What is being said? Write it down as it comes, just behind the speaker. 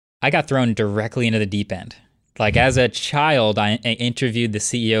I got thrown directly into the deep end. Like as a child, I interviewed the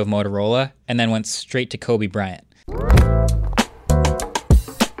CEO of Motorola and then went straight to Kobe Bryant.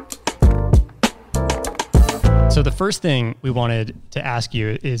 So the first thing we wanted to ask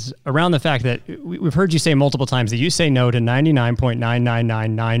you is around the fact that we've heard you say multiple times that you say no to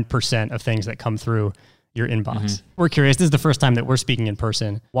 99.9999% of things that come through your inbox. Mm-hmm. We're curious. This is the first time that we're speaking in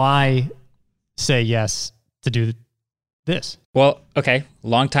person. Why say yes to do this? Well, okay.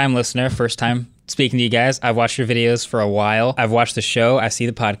 Long-time listener, first time speaking to you guys. I've watched your videos for a while. I've watched the show. I see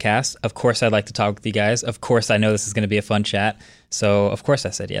the podcast. Of course, I'd like to talk with you guys. Of course, I know this is going to be a fun chat. So of course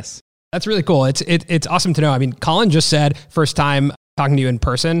I said yes. That's really cool. It's awesome to know. I mean, Colin just said first time talking to you in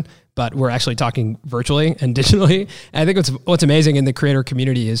person, but we're actually talking virtually and digitally. And I think what's amazing in the creator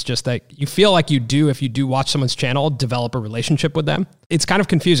community is just that you feel like you do, if you do watch someone's channel, develop a relationship with them. It's kind of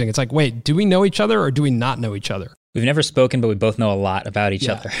confusing. It's like, wait, do we know each other or do we not know each other? We've never spoken, but we both know a lot about each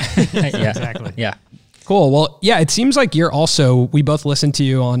other. Yeah, exactly. Yeah. Cool. Well, yeah, it seems like you're also, we both listened to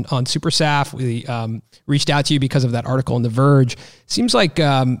you on SuperSAF. We reached out to you because of that article in The Verge. Seems like you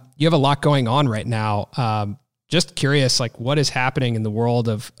have a lot going on right now. Just curious, like what is happening in the world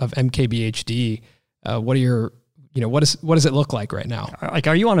of MKBHD? What are your, what does it look like right now? Like,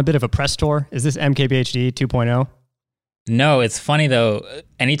 are you on a bit of a press tour? Is this MKBHD 2.0? No, it's funny though.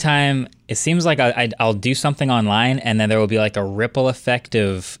 Anytime it seems like I'll do something online and then there will be like a ripple effect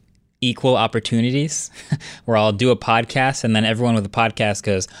of equal opportunities where I'll do a podcast and then everyone with a podcast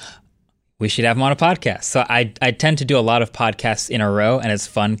goes, we should have him on a podcast. So I tend to do a lot of podcasts in a row and it's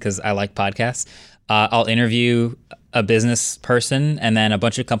fun because I like podcasts. I'll interview a business person and then a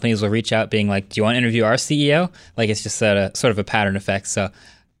bunch of companies will reach out being like, do you want to interview our CEO? Like it's just a sort of a pattern effect. So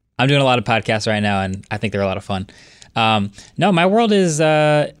I'm doing a lot of podcasts right now and I think they're a lot of fun. No, my world is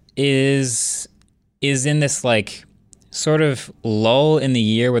in this like sort of lull in the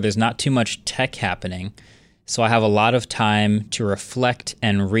year where there's not too much tech happening. So I have a lot of time to reflect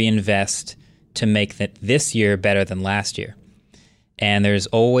and reinvest to make this year better than last year. And there's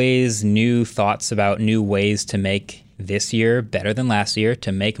always new thoughts about new ways to make this year better than last year,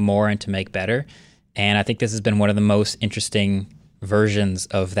 to make more and to make better. And I think this has been one of the most interesting versions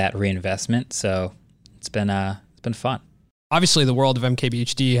of that reinvestment. So it's been fun. Obviously, the world of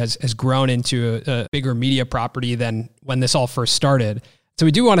MKBHD has grown into a bigger media property than when this all first started. So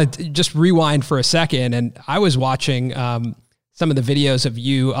we do want to just rewind for a second. And I was watching some of the videos of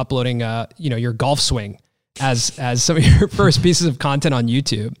you uploading, your golf swing as some of your first pieces of content on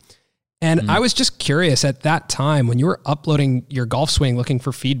YouTube. And I was just curious at that time when you were uploading your golf swing, looking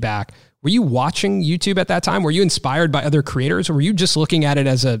for feedback. Were you watching YouTube at that time? Were you inspired by other creators, or were you just looking at it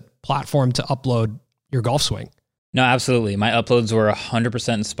as a platform to upload your golf swing? No, absolutely. My uploads were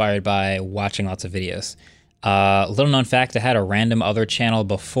 100% inspired by watching lots of videos. Little known fact, I had a random other channel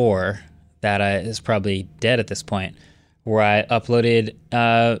before that is probably dead at this point, where I uploaded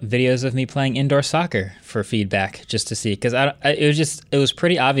videos of me playing indoor soccer for feedback just to see. Because it was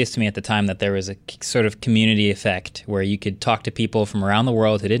pretty obvious to me at the time that there was a sort of community effect where you could talk to people from around the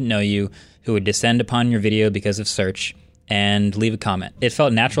world who didn't know you, who would descend upon your video because of search, and leave a comment. It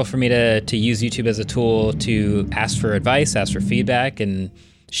felt natural for me to use YouTube as a tool to ask for advice, ask for feedback, and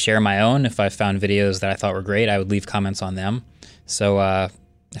share my own. If I found videos that I thought were great, I would leave comments on them. So I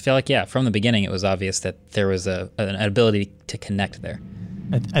feel like, from the beginning, it was obvious that there was an ability to connect there.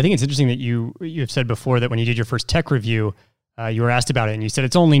 I think it's interesting that you have said before that when you did your first tech review, you were asked about it and you said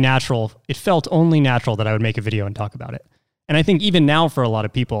it's only natural. It felt only natural that I would make a video and talk about it. And I think even now for a lot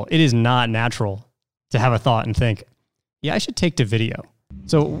of people, it is not natural to have a thought and think, I should take to video.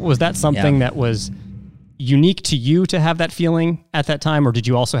 So was that something that was unique to you to have that feeling at that time? Or did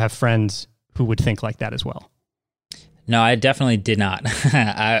you also have friends who would think like that as well? No, I definitely did not.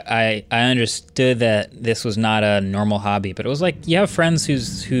 I understood that this was not a normal hobby, but it was like you have friends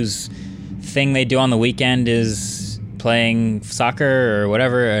whose thing they do on the weekend is playing soccer or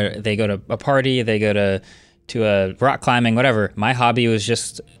whatever. Or they go to a party, they go to a rock climbing, whatever. My hobby was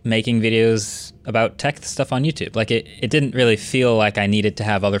just making videos about tech stuff on YouTube. Like it didn't really feel like I needed to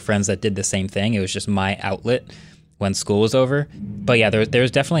have other friends that did the same thing. It was just my outlet when school was over. But yeah, there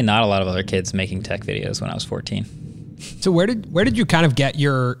was definitely not a lot of other kids making tech videos when I was 14. So where did you kind of get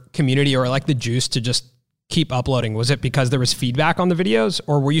your community or like the juice to just keep uploading? Was it because there was feedback on the videos,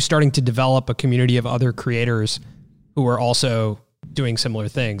 or were you starting to develop a community of other creators who were also doing similar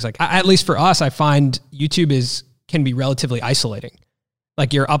things? Like at least for us, I find YouTube can be relatively isolating.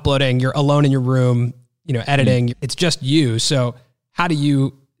 Like you're uploading, you're alone in your room, editing, it's just you. So how do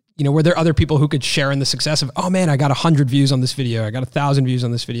you, were there other people who could share in the success of, oh man, I got 100 views on this video, I got 1,000 views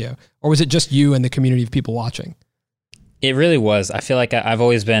on this video? Or was it just you and the community of people watching? It really was. I feel like I've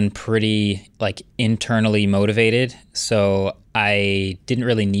always been pretty like internally motivated, so I didn't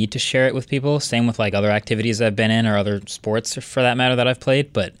really need to share it with people. Same with like other activities I've been in or other sports for that matter that I've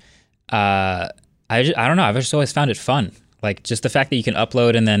played. But I don't know. I've just always found it fun. Like just the fact that you can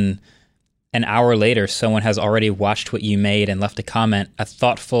upload and then an hour later someone has already watched what you made and left a comment, a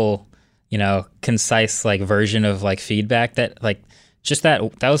thoughtful, concise like version of like feedback that like. Just that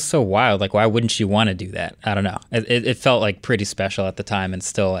was so wild. Like, why wouldn't you want to do that? I don't know. It felt like pretty special at the time, and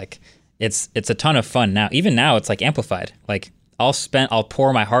still like it's a ton of fun now. Even now, it's like amplified. Like I'll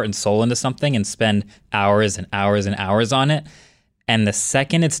pour my heart and soul into something and spend hours and hours and hours on it. And the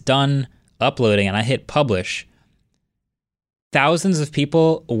second it's done uploading and I hit publish, thousands of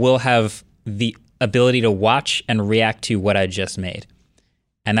people will have the ability to watch and react to what I just made,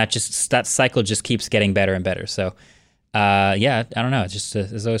 and that cycle just keeps getting better and better. So. I don't know.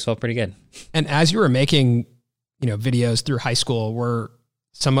 It's always felt pretty good. And as you were making, videos through high school, were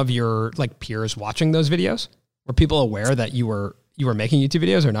some of your like peers watching those videos? Were people aware that you were making YouTube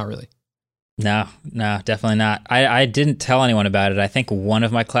videos or not really? No, definitely not. I didn't tell anyone about it. I think one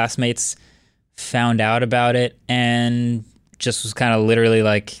of my classmates found out about it and just was kind of literally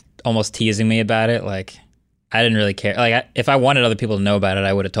like almost teasing me about it. Like I didn't really care. Like if I wanted other people to know about it,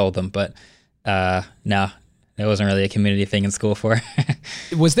 I would have told them, but no. It wasn't really a community thing in school for.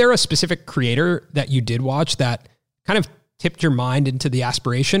 Was there a specific creator that you did watch that kind of tipped your mind into the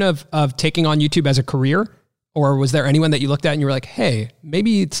aspiration of taking on YouTube as a career? Or was there anyone that you looked at and you were like, hey,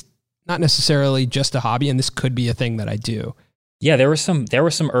 maybe it's not necessarily just a hobby and this could be a thing that I do? Yeah, there were some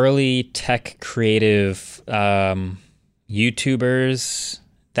early tech creative YouTubers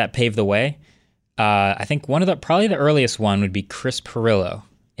that paved the way. I think probably the earliest one would be Chris Pirillo,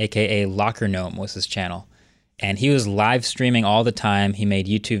 aka Locker Gnome was his channel. And he was live streaming all the time. He made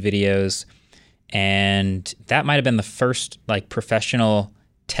YouTube videos, and that might have been the first like professional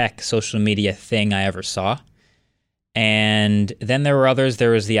tech social media thing I ever saw. And then there were others.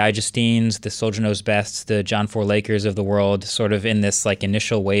 There was the iJustines, the Soldier Knows Best, the John 4 Lakers of the world, sort of in this like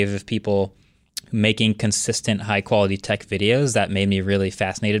initial wave of people making consistent high quality tech videos that made me really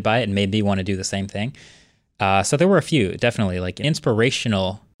fascinated by it and made me want to do the same thing. So there were a few, definitely like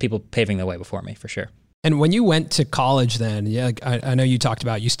inspirational people paving the way before me for sure. And when you went to college then, I know you talked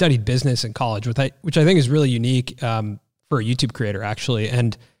about, you studied business in college, which I think is really unique for a YouTube creator actually.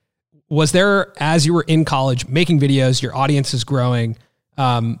 And was there, as you were in college making videos, your audience is growing,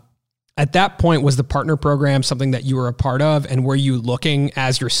 at that point, was the partner program something that you were a part of? And were you looking,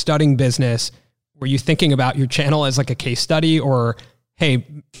 as you're studying business, were you thinking about your channel as like a case study, or, hey,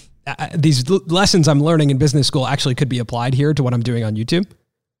 these lessons I'm learning in business school actually could be applied here to what I'm doing on YouTube?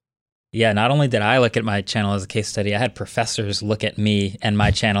 Yeah, not only did I look at my channel as a case study, I had professors look at me and my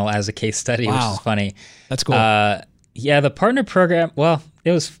channel as a case study, wow. Which is funny. That's cool. Yeah, the partner program, well,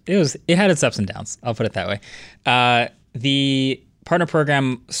 it had its ups and downs. I'll put it that way. The partner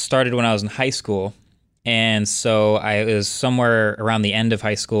program started when I was in high school, and so it was somewhere around the end of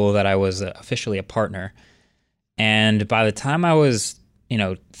high school that I was officially a partner. And by the time I was,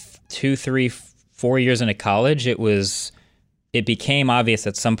 2, 3, 4 years into college, it became obvious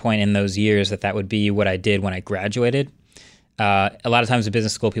at some point in those years that would be what I did when I graduated. A lot of times in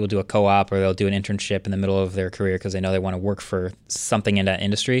business school, people do a co-op or they'll do an internship in the middle of their career because they know they want to work for something in that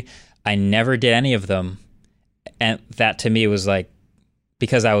industry. I never did any of them. And that to me was like,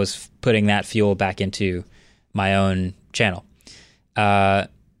 because I was putting that fuel back into my own channel. I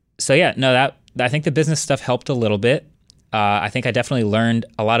think the business stuff helped a little bit. I think I definitely learned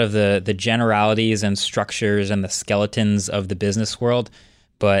a lot of the generalities and structures and the skeletons of the business world.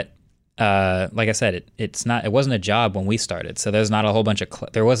 But like I said, it wasn't a job when we started. So there's not a whole bunch of,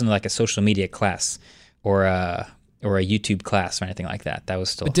 there wasn't like a social media class or a YouTube class or anything like that. That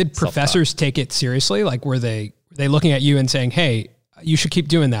was still. But did professors take it seriously? Like, were they looking at you and saying, hey, you should keep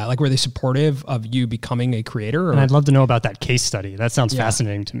doing that? Like, were they supportive of you becoming a creator? Or? And I'd love to know about that case study. That sounds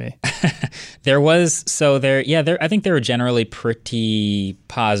fascinating to me. I think they were generally pretty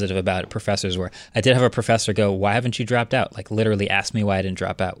positive about it. Professors were. I did have a professor go, why haven't you dropped out? Like literally asked me why I didn't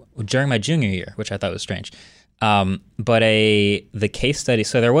drop out during my junior year, which I thought was strange. But the case study,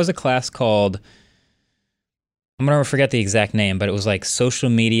 so there was a class called, I'm going to forget the exact name, but it was like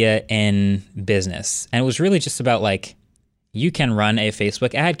social media in business. And it was really just about like, you can run a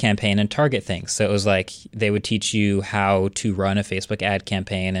Facebook ad campaign and target things. So it was like they would teach you how to run a Facebook ad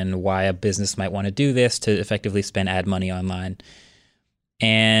campaign and why a business might want to do this to effectively spend ad money online.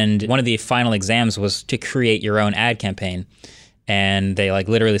 And one of the final exams was to create your own ad campaign. and they like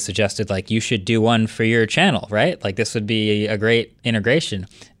literally suggested like, you should do one for your channel, right? Like this would be a great integration.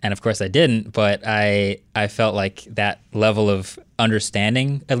 And of course I didn't, but I felt like that level of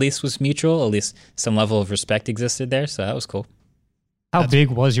understanding at least was mutual, at least some level of respect existed there. So that was cool. How big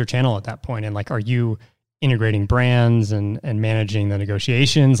was your channel at that point? And like, are you integrating brands and managing the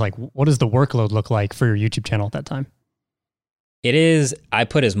negotiations? Like, what does the workload look like for your YouTube channel at that time? It is, I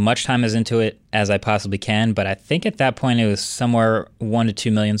put as much time into it as I possibly can, but I think at that point it was somewhere 1 to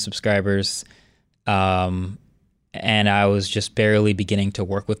 2 million subscribers. And I was just barely beginning to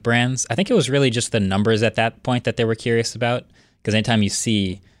work with brands. I think it was really just the numbers at that point that they were curious about. Because anytime you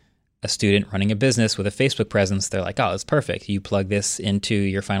see a student running a business with a Facebook presence, they're like, oh, it's perfect. You plug this into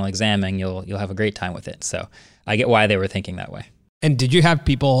your final exam and you'll have a great time with it. So I get why they were thinking that way. And did you have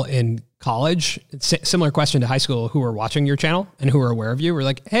people in college, similar question to high school, who were watching your channel and who were aware of you? Were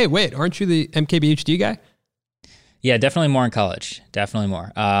like, hey, wait, aren't you the MKBHD guy? Yeah, definitely more in college. Definitely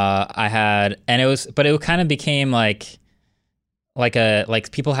more. But it kind of became like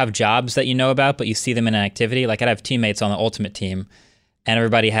people have jobs that you know about, but you see them in an activity. Like I'd have teammates on the Ultimate team, and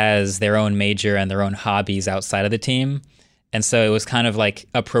everybody has their own major and their own hobbies outside of the team. And so it was kind of like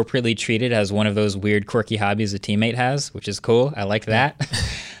appropriately treated as one of those weird, quirky hobbies a teammate has, which is cool. I liked that.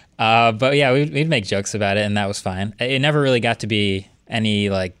 But yeah, we'd make jokes about it, and that was fine. It never really got to be any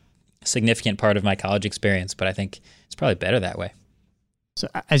like significant part of my college experience, but I think it's probably better that way. So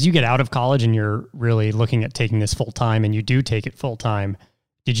as you get out of college and you're really looking at taking this full time, and you do take it full time,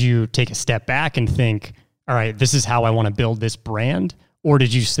 did you take a step back and think, all right, this is how I want to build this brand? Or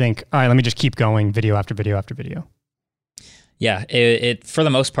did you just think, all right, let me just keep going video after video after video? Yeah, it for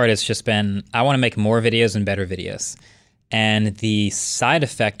the most part, it's just been, I want to make more videos and better videos. And the side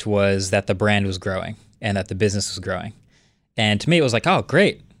effect was that the brand was growing and that the business was growing. And to me, it was like, oh,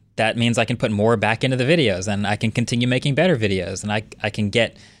 great. That means I can put more back into the videos, and I can continue making better videos, and I can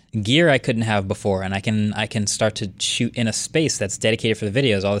get gear I couldn't have before, and I can start to shoot in a space that's dedicated for the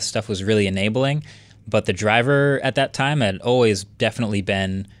videos. All this stuff was really enabling, but the driver at that time had always definitely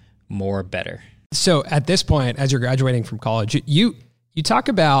been more better. So at this point, as you're graduating from college, you talk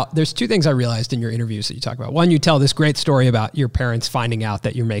about, there's two things I realized in your interviews that you talk about. One, you tell this great story about your parents finding out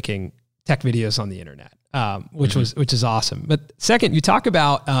that you're making tech videos on the internet, which is awesome. But second, you talk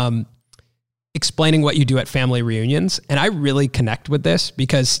about explaining what you do at family reunions. And I really connect with this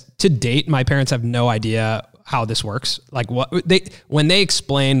because to date, my parents have no idea how this works. Like when they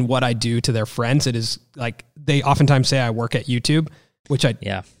explain what I do to their friends, it is like, they oftentimes say I work at YouTube, which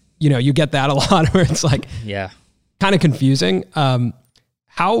you get that a lot where it's like, kind of confusing.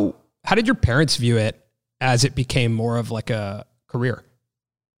 How did your parents view it as it became more of like a career?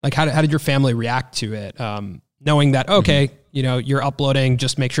 Like how did your family react to it? Knowing that, okay, you're uploading,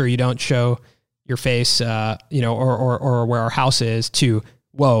 just make sure you don't show your face, or where our house is, to,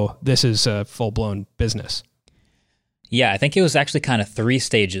 whoa, this is a full blown business. Yeah, I think it was actually kind of 3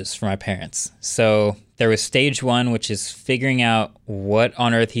 stages for my parents. So there was stage 1, which is figuring out what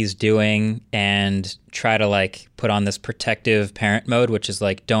on earth he's doing and try to like put on this protective parent mode, which is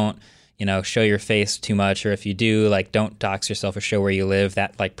like, don't, show your face too much. Or if you do, like, don't dox yourself or show where you live,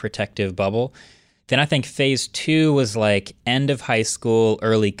 that like protective bubble. Then I think phase 2 was like end of high school,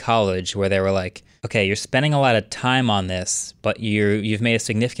 early college, where they were like, okay, you're spending a lot of time on this, but you've made a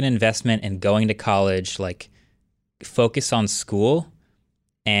significant investment in going to college, like, focus on school,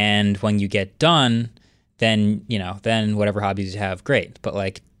 and when you get done, then whatever hobbies you have, great, but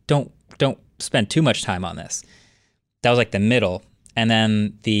like don't spend too much time on this. That was like the middle. And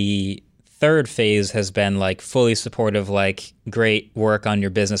then the third phase has been like fully supportive, like, great work on your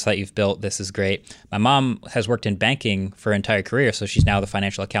business that you've built, this is great. My mom has worked in banking for her entire career, so she's now the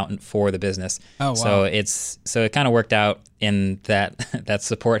financial accountant for the business. Oh, wow. So it kind of worked out in that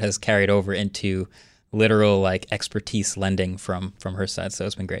support has carried over into literal like expertise lending from her side. So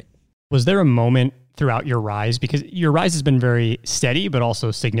it's been great. Was there a moment throughout your rise, because your rise has been very steady, but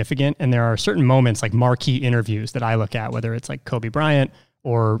also significant. And there are certain moments like marquee interviews that I look at, whether it's like Kobe Bryant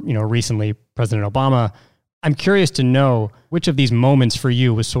or, recently President Obama. I'm curious to know which of these moments for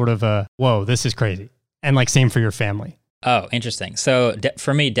you was sort of a, whoa, this is crazy. And like same for your family. Oh, interesting. So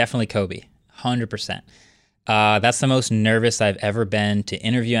for me, definitely Kobe, 100%. That's the most nervous I've ever been to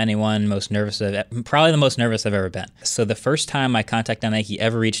interview anyone, probably the most nervous I've ever been. So the first time my contact Nike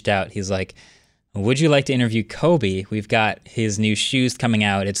ever reached out, he's like, would you like to interview Kobe? We've got his new shoes coming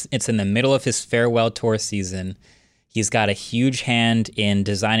out. It's in the middle of his farewell tour season. He's got a huge hand in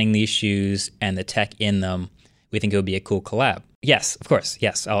designing these shoes and the tech in them. We think it would be a cool collab. Yes, of course.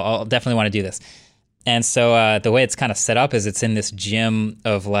 Yes, I'll definitely want to do this. And so the way it's kind of set up is it's in this gym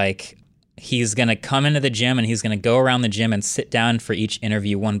of like, he's going to come into the gym and he's going to go around the gym and sit down for each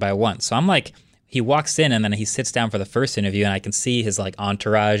interview one by one. So I'm like, he walks in and then he sits down for the first interview, and I can see his like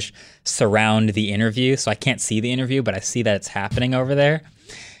entourage surround the interview. So I can't see the interview, but I see that it's happening over there.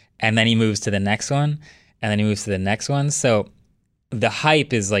 And then he moves to the next one, and then he moves to the next one. So the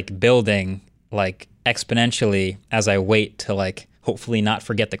hype is like building like exponentially as I wait to like hopefully not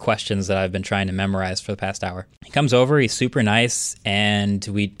forget the questions that I've been trying to memorize for the past hour. He comes over, he's super nice, and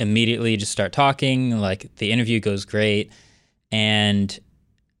we immediately just start talking. Like the interview goes great. And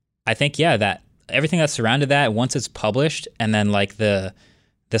I think, yeah, that everything that surrounded that, once it's published, and then like the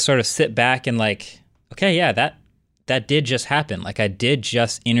sort of sit back and like, okay, yeah, that did just happen. Like I did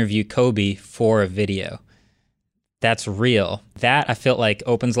just interview Kobe for a video. That's real. That I felt like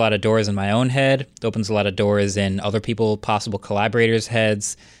opens a lot of doors in my own head, opens a lot of doors in other people, possible collaborators'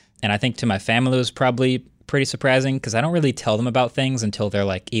 heads. And I think to my family it was probably pretty surprising because I don't really tell them about things until they're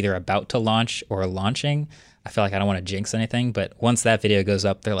like either about to launch or launching. I feel like I don't want to jinx anything, but once that video goes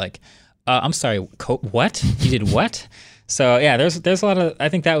up, they're like, I'm sorry, what? You did what? So yeah, there's a lot of, I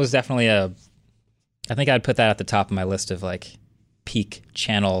think that was definitely I think I'd put that at the top of my list of like peak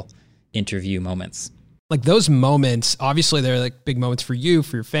channel interview moments. Like those moments, obviously they're like big moments for you,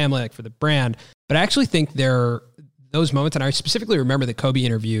 for your family, like for the brand. But I actually think they're those moments, and I specifically remember the Kobe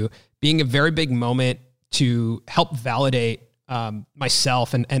interview being a very big moment to help validate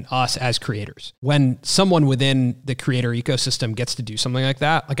myself and us as creators. When someone within the creator ecosystem gets to do something like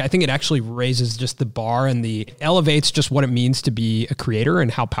that, like I think it actually raises just the bar and elevates just what it means to be a creator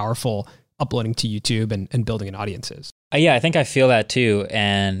and how powerful uploading to YouTube and building an audience is. Yeah, I think I feel that too,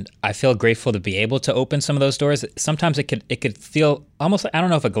 and I feel grateful to be able to open some of those doors. Sometimes it could feel almost, I don't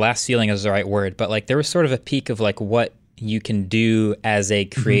know if a glass ceiling is the right word, but like there was sort of a peak of like what you can do as a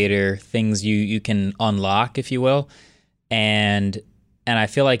creator, things you can unlock, if you will. And I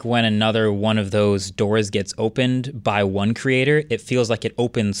feel like when another one of those doors gets opened by one creator, it feels like it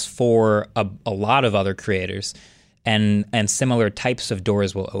opens for a lot of other creators. And similar types of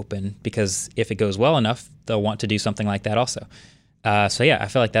doors will open because if it goes well enough, they'll want to do something like that also. So yeah, I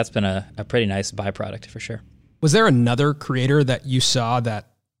feel like that's been a pretty nice byproduct for sure. Was there another creator that you saw that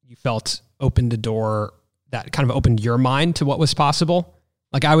you felt opened a door that kind of opened your mind to what was possible?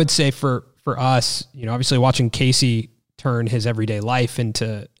 Like I would say for us, you know, obviously watching Casey turn his everyday life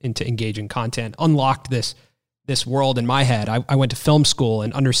into engaging content unlocked this world in my head. I went to film school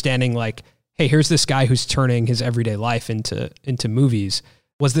and understanding like, hey, here's this guy who's turning his everyday life into movies,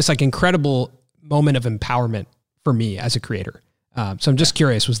 was this like incredible moment of empowerment for me as a creator. So I'm just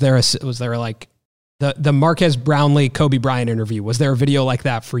curious, was there like the Marquez Brownlee Kobe Bryant interview? Was there a video like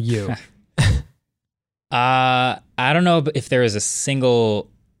that for you? I don't know if there is a single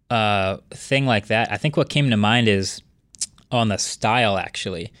thing like that. I think what came to mind is on the style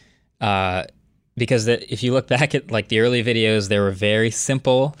actually. Because if you look back at like the early videos, they were very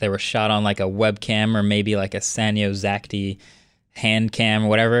simple. They were shot on like a webcam or maybe like a Sanyo Zacti hand cam or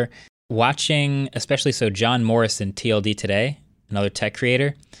whatever. Watching, especially so John Morris in TLD Today, another tech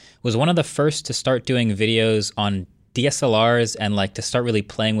creator, was one of the first to start doing videos on DSLRs and like to start really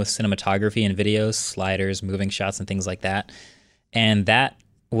playing with cinematography in videos, sliders, moving shots and things like that. And that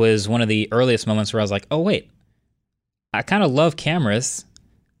was one of the earliest moments where I was like, oh wait, I kind of love cameras.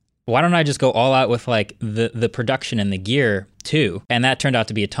 Why don't I just go all out with like the production and the gear too? And that turned out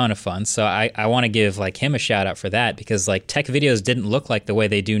to be a ton of fun. So I want to give like him a shout out for that because like tech videos didn't look like the way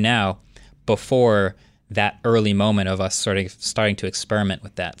they do now before that early moment of us sort of starting to experiment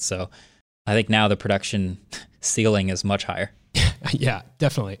with that. So I think now the production ceiling is much higher. Yeah,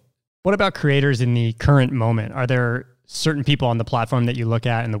 definitely. What about creators in the current moment? Are there certain people on the platform that you look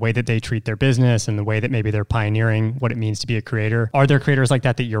at and the way that they treat their business and the way that maybe they're pioneering what it means to be a creator? Are there creators like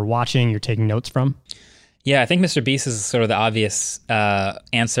that you're watching, you're taking notes from? Yeah, I think Mr. Beast is sort of the obvious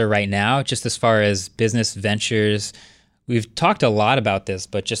answer right now, just as far as business ventures. We've talked a lot about this,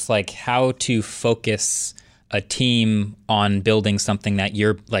 but just like how to focus a team on building something that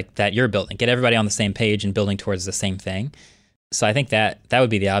you're building. Get everybody on the same page and building towards the same thing. So I think that would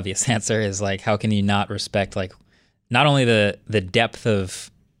be the obvious answer is like, how can you not respect like not only the depth of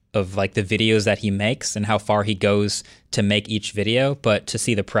like the videos that he makes and how far he goes to make each video, but to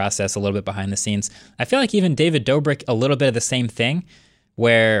see the process a little bit behind the scenes. I feel like even David Dobrik, a little bit of the same thing,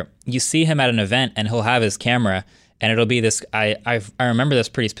 where you see him at an event and he'll have his camera and it'll be this, I remember this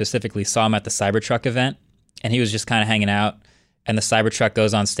pretty specifically, saw him at the Cybertruck event and he was just kind of hanging out and the Cybertruck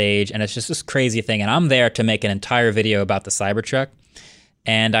goes on stage and it's just this crazy thing. And I'm there to make an entire video about the Cybertruck.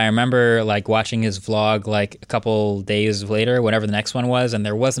 And I remember like watching his vlog like a couple days later, whenever the next one was, and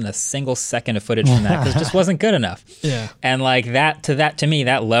there wasn't a single second of footage from that because it just wasn't good enough. Yeah. And like to me,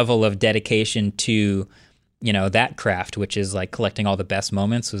 that level of dedication to, you know, that craft, which is like collecting all the best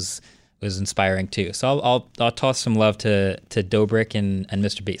moments, was inspiring too. So I'll toss some love to Dobrik and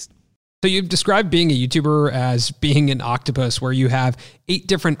Mr. Beast. So you've described being a YouTuber as being an octopus where you have 8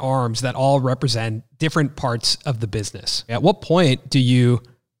 different arms that all represent different parts of the business. At what point do you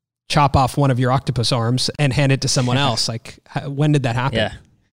chop off one of your octopus arms and hand it to someone else? Like, when did that happen? Yeah,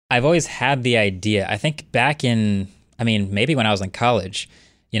 I've always had the idea. I think back in, maybe when I was in college,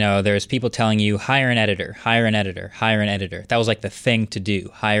 you know, there's people telling you, hire an editor, hire an editor, hire an editor. That was like the thing to do,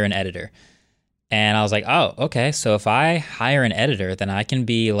 hire an editor. And I was like, oh, okay. So if I hire an editor, then I can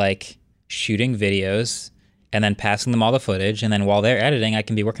be like shooting videos and then passing them all the footage. And then while they're editing, I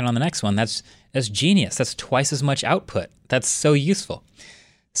can be working on the next one. That's genius. That's twice as much output. That's so useful.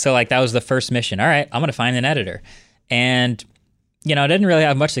 So like that was the first mission. All right, I'm going to find an editor. And, you know, I didn't really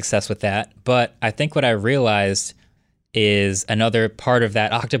have much success with that. But I think what I realized is another part of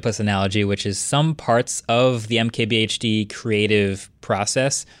that octopus analogy, which is some parts of the MKBHD creative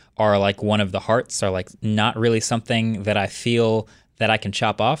process are like one of the hearts, are like not really something that I feel that I can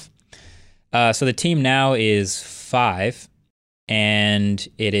chop off. So the team now is 5, and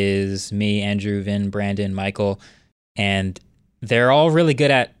it is me, Andrew, Vin, Brandon, Michael, and they're all really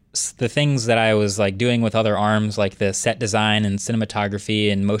good at the things that I was like doing with other arms, like the set design and cinematography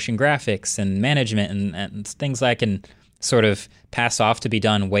and motion graphics and management and things that I can sort of pass off to be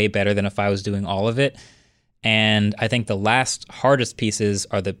done way better than if I was doing all of it. And I think the last hardest pieces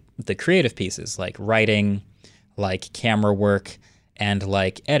are the creative pieces, like writing, like camera work, and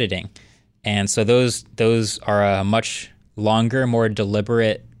like editing. And so those are a much longer, more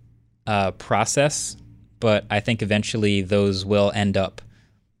deliberate process, but I think eventually those will end up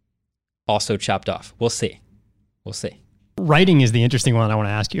also chopped off. We'll see. Writing is the interesting one I want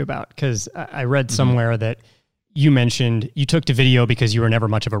to ask you about, because I read somewhere that you mentioned you took to video because you were never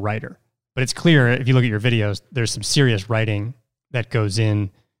much of a writer. But it's clear if you look at your videos, there's some serious writing that goes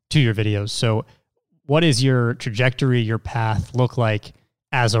in to your videos. So what is your trajectory, your path look like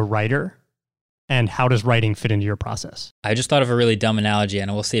as a writer? And how does writing fit into your process? I just thought of a really dumb analogy,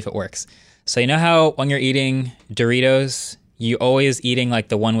 and we'll see if it works. So you know how when you're eating Doritos, you always eating like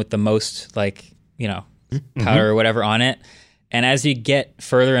the one with the most like, you know, powder or whatever on it. And as you get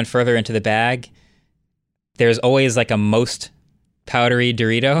further and further into the bag, there's always like a most powdery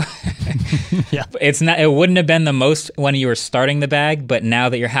Dorito. Yeah. It wouldn't have been the most when you were starting the bag, but now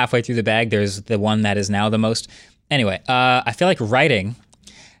that you're halfway through the bag, there's the one that is now the most. Anyway, I feel like writing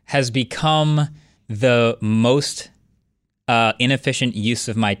has become the most inefficient use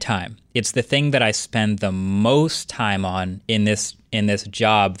of my time. It's the thing that I spend the most time on in this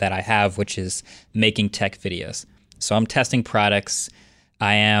job that I have, which is making tech videos. So I'm testing products.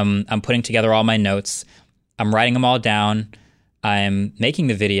 I'm putting together all my notes. I'm writing them all down. I'm making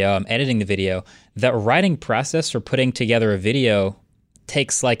the video. I'm editing the video. That writing process for putting together a video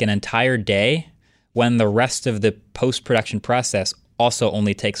takes like an entire day, when the rest of the post-production process also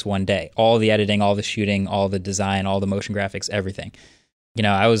only takes 1 day. All the editing, all the shooting, all the design, all the motion graphics, everything. You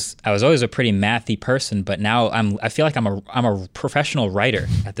know, I was always a pretty mathy person, but now I feel like I'm a professional writer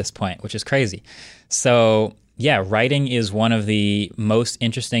at this point, which is crazy. So yeah, writing is one of the most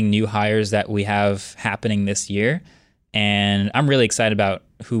interesting new hires that we have happening this year. And I'm really excited about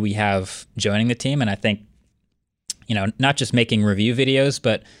who we have joining the team. And I think, you know, not just making review videos,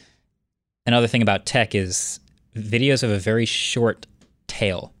 but another thing about tech is videos have a very short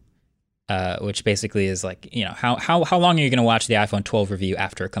tail, which basically is like, you know, how long are you going to watch the iPhone 12 review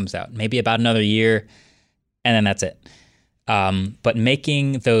after it comes out? Maybe about another year, and then that's it. But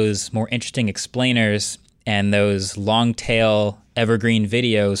making those more interesting explainers and those long tail evergreen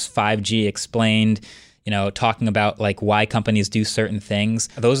videos, 5G explained, you know, talking about like why companies do certain things,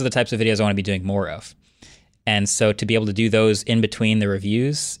 those are the types of videos I want to be doing more of. And so to be able to do those in between the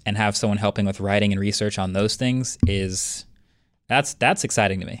reviews and have someone helping with writing and research on those things that's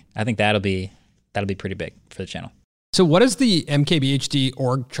exciting to me. I think that'll be pretty big for the channel. So what does the MKBHD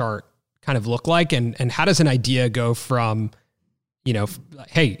org chart kind of look like, and how does an idea go from, you know,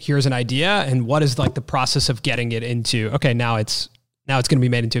 hey, here's an idea, and what is like the process of getting it into, okay, now it's going to be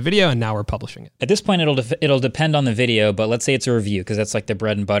made into a video and now we're publishing it? At this point, it'll depend on the video, but let's say it's a review because that's like the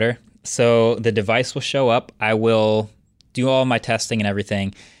bread and butter. So the device will show up. I will do all my testing and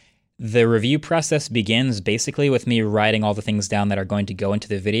everything. The review process begins basically with me writing all the things down that are going to go into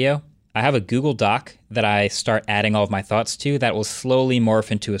the video. I have a Google Doc that I start adding all of my thoughts to that will slowly morph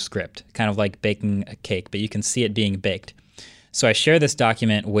into a script, kind of like baking a cake, but you can see it being baked. So I share this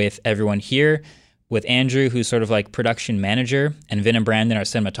document with everyone here, with Andrew, who's sort of like production manager, and Vin and Brandon are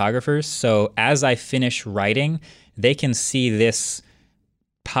cinematographers. So as I finish writing, they can see this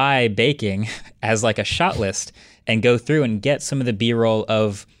pie baking as like a shot list and go through and get some of the B-roll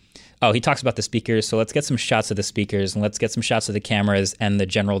of, oh, he talks about the speakers, so let's get some shots of the speakers, and let's get some shots of the cameras and the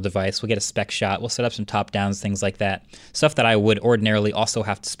general device. We'll get a spec shot. We'll set up some top-downs, things like that. Stuff that I would ordinarily also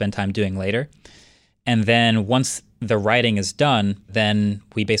have to spend time doing later. And then once the writing is done, then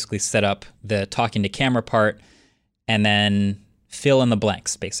we basically set up the talking to camera part and then fill in the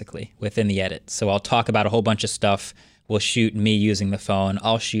blanks, basically, within the edit. So I'll talk about a whole bunch of stuff. We'll shoot me using the phone.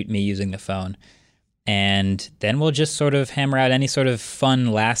 I'll shoot me using the phone. And then we'll just sort of hammer out any sort of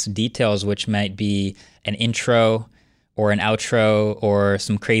fun last details, which might be an intro or an outro or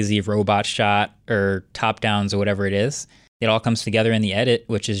some crazy robot shot or top downs or whatever it is. It all comes together in the edit,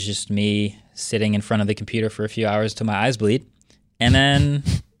 which is just me sitting in front of the computer for a few hours till my eyes bleed. And then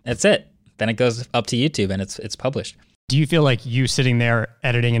that's it. Then it goes up to YouTube and it's published. Do you feel like you sitting there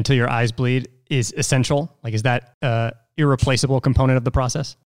editing until your eyes bleed is essential? Like, is that an irreplaceable component of the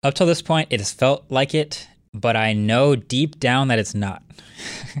process? Up till this point, it has felt like it, but I know deep down that it's not.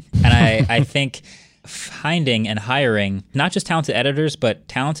 And I think finding and hiring not just talented editors, but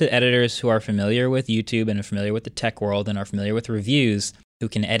talented editors who are familiar with YouTube and are familiar with the tech world and are familiar with reviews, who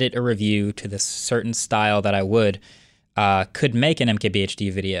can edit a review to the certain style that I would, could make an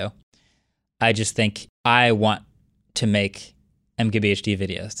MKBHD video. I just think I want to make MKBHD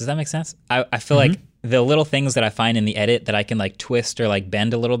videos. Does that make sense? I feel like the little things that I find in the edit that I can like twist or like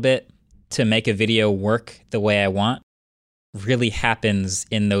bend a little bit to make a video work the way I want really happens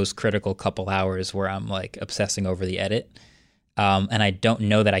in those critical couple hours where I'm like obsessing over the edit. And I don't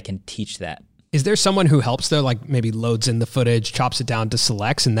know that I can teach that. Is there someone who helps though, like maybe loads in the footage, chops it down to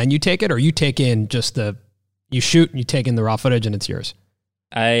selects, and then you take it? Or you take in just you shoot and you take in the raw footage and it's yours?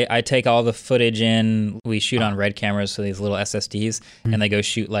 I take all the footage in. We shoot on Red cameras, so these little SSDs, and they go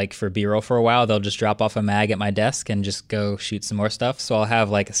shoot like for B-roll for a while. They'll just drop off a mag at my desk and just go shoot some more stuff. So I'll have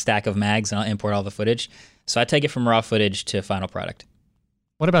like a stack of mags and I'll import all the footage. So I take it from raw footage to final product.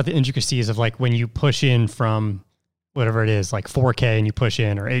 What about the intricacies of like when you push in from whatever it is, like 4K and you push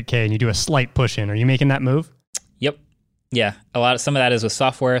in, or 8K and you do a slight push in? Are you making that move? Yep. Yeah. Some of that is with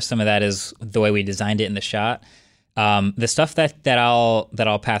software. Some of that is the way we designed it in the shot. The stuff that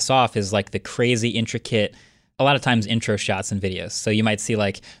I'll pass off is like the crazy intricate, a lot of times intro shots and videos. So you might see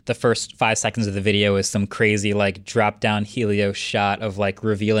like the first 5 seconds of the video is some crazy like drop down helio shot of like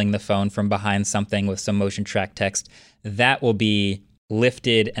revealing the phone from behind something with some motion track text. That will be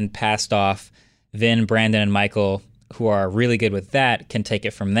lifted and passed off. Vin, Brandon, and Michael, who are really good with that, can take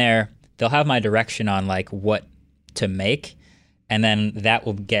it from there. They'll have my direction on like what to make, and then that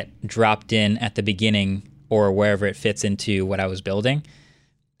will get dropped in at the beginning or wherever it fits into what I was building.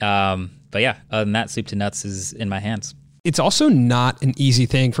 But yeah, other than that, soup to nuts is in my hands. It's also not an easy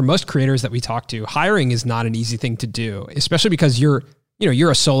thing for most creators that we talk to. Hiring is not an easy thing to do, especially because you're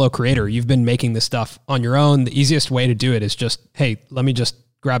a solo creator. You've been making this stuff on your own. The easiest way to do it is just, hey, let me just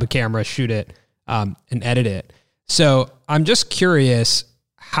grab a camera, shoot it, and edit it. So I'm just curious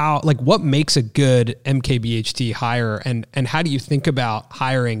what makes a good MKBHD hire, and how do you think about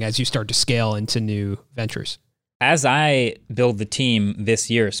hiring as you start to scale into new ventures? As I build the team this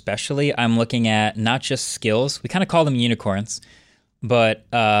year especially, I'm looking at not just skills, we kind of call them unicorns, but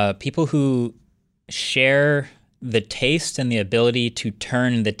people who share the taste and the ability to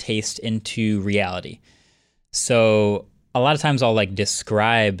turn the taste into reality. So a lot of times I'll like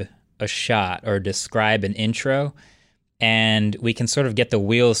describe a shot or describe an intro, and we can sort of get the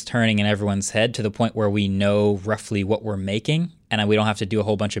wheels turning in everyone's head to the point where we know roughly what we're making, and we don't have to do a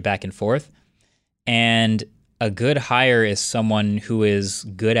whole bunch of back and forth. And a good hire is someone who is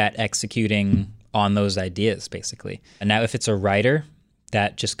good at executing on those ideas, basically. And now if it's a writer,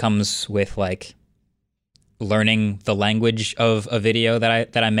 that just comes with like learning the language of a video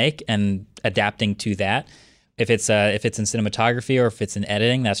that I make and adapting to that. If it's in cinematography or if it's in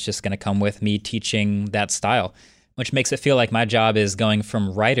editing, that's just going to come with me teaching that style, which makes it feel like my job is going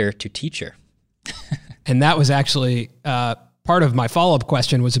from writer to teacher. And that was actually part of my follow-up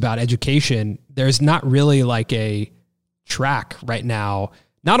question was about education. There's not really like a track right now,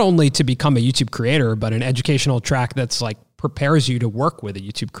 not only to become a YouTube creator, but an educational track that's like prepares you to work with a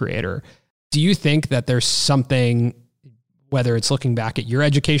YouTube creator. Do you think that there's something, whether it's looking back at your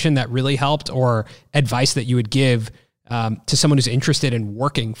education that really helped, or advice that you would give to someone who's interested in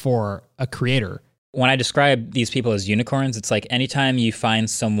working for a creator? When I describe these people as unicorns, it's like anytime you find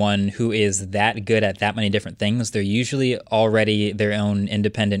someone who is that good at that many different things, they're usually already their own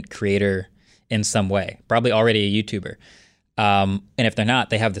independent creator in some way, probably already a YouTuber. And if they're not,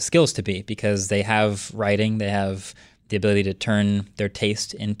 they have the skills to be, because they have writing, they have the ability to turn their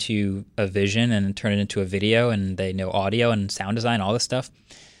taste into a vision and turn it into a video, and they know audio and sound design, all this stuff.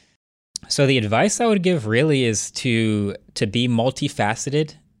 So the advice I would give really is to be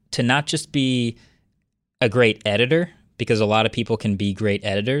multifaceted, to not just be a great editor, because a lot of people can be great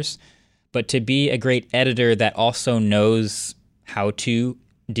editors, but to be a great editor that also knows how to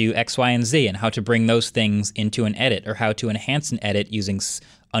do X, Y, and Z, and how to bring those things into an edit, or how to enhance an edit using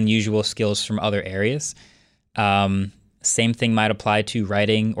unusual skills from other areas. Same thing might apply to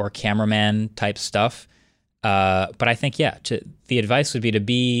writing or cameraman type stuff. But I think, the advice would be to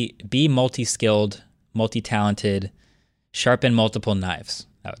be multi-skilled, multi-talented, sharpen multiple knives,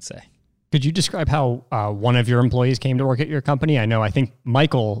 I would say. Could you describe how one of your employees came to work at your company? I think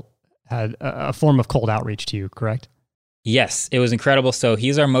Michael had a form of cold outreach to you, correct? Yes, it was incredible. So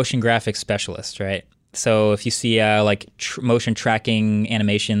he's our motion graphics specialist, right? So if you see motion tracking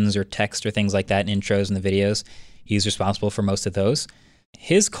animations or text or things like that in intros and the videos, he's responsible for most of those.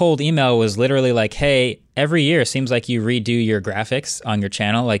 His cold email was literally like, hey, every year it seems like you redo your graphics on your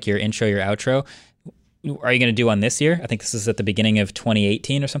channel, like your intro, your outro. Are you going to do one this year? I think this is at the beginning of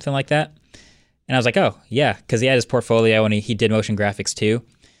 2018 or something like that. And I was like, oh, yeah, because he had his portfolio and he did motion graphics too.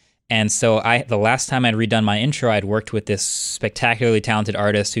 And so the last time I'd redone my intro, I'd worked with this spectacularly talented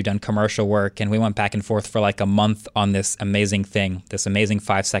artist who'd done commercial work, and we went back and forth for like a month on this amazing thing, this amazing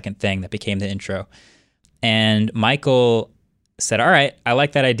 5-second thing that became the intro. And Michael said, all right, I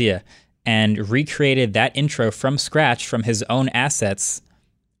like that idea, and recreated that intro from scratch from his own assets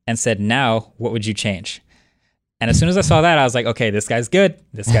and said, now, what would you change? And as soon as I saw that, I was like, okay, this guy's good.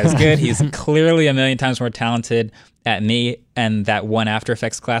 This guy's good. He's clearly a million times more talented at me and that one After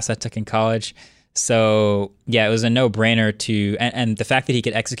Effects class I took in college. So yeah, it was a no-brainer and the fact that he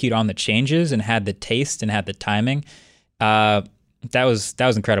could execute on the changes and had the taste and had the timing, that was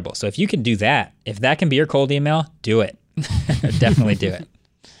incredible. So if you can do that, if that can be your cold email, do it. Definitely do it.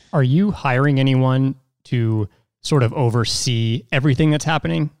 Are you hiring anyone to sort of oversee everything that's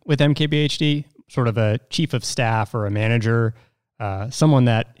happening with MKBHD? Sort of a chief of staff or a manager, someone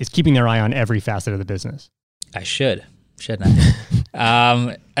that is keeping their eye on every facet of the business? I shouldn't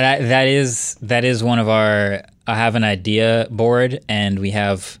I? That is one of our, I have an idea board, and we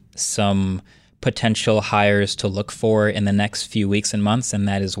have some potential hires to look for in the next few weeks and months, and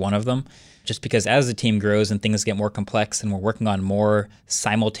that is one of them. Just because as the team grows and things get more complex and we're working on more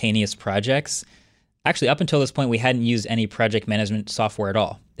simultaneous projects, actually up until this point, we hadn't used any project management software at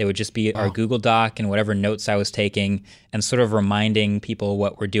all. It would just be our Google Doc and whatever notes I was taking, and sort of reminding people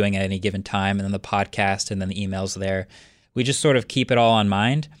what we're doing at any given time, and then the podcast and then the emails there. We just sort of keep it all on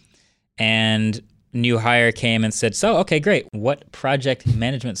mind. And new hire came and said, so, okay, great. What project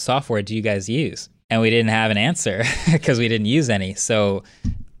management software do you guys use? And we didn't have an answer because we didn't use any. So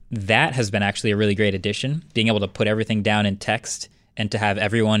that has been actually a really great addition, being able to put everything down in text and to have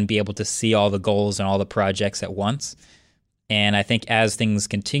everyone be able to see all the goals and all the projects at once. And I think as things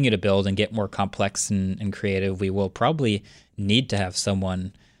continue to build and get more complex and creative, we will probably need to have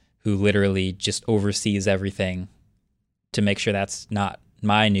someone who literally just oversees everything to make sure that's not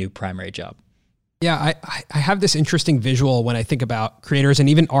my new primary job. Yeah, I have this interesting visual when I think about creators, and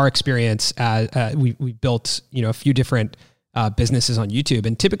even our experience. We built a few different businesses on YouTube,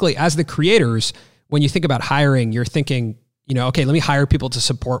 and typically as the creators, when you think about hiring, you're thinking, okay, let me hire people to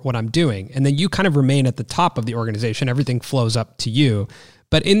support what I'm doing. And then you kind of remain at the top of the organization. Everything flows up to you.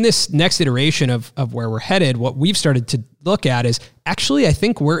 But in this next iteration of where we're headed, what we've started to look at is actually, I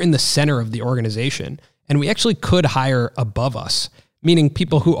think we're in the center of the organization, and we actually could hire above us, meaning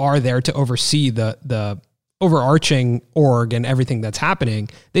people who are there to oversee the overarching org and everything that's happening.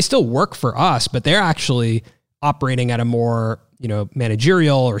 They still work for us, but they're actually operating at a more,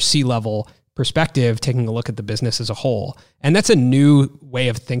 managerial or C-level perspective, taking a look at the business as a whole. And that's a new way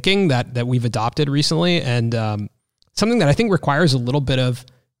of thinking that we've adopted recently, and something that I think requires a little bit of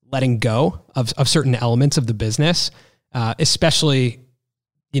letting go of certain elements of the business, especially,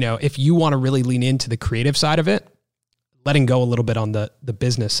 if you want to really lean into the creative side of it, letting go a little bit on the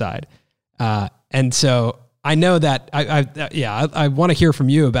business side. And so I know that I want to hear from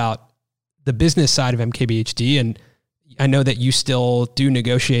you about the business side of MKBHD, and I know that you still do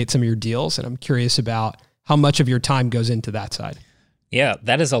negotiate some of your deals, and I'm curious about how much of your time goes into that side. Yeah,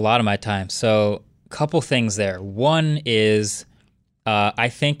 that is a lot of my time. So a couple things there. One is I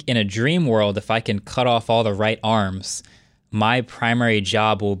think in a dream world, if I can cut off all the right arms, my primary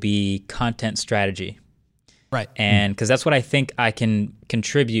job will be content strategy. Right. And because that's what I think I can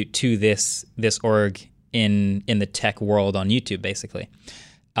contribute to this org in the tech world on YouTube, basically.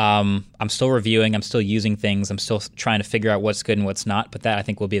 I'm still reviewing, I'm still using things, I'm still trying to figure out what's good and what's not, but that I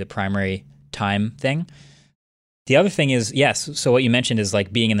think will be the primary time thing. The other thing is, yes, so what you mentioned is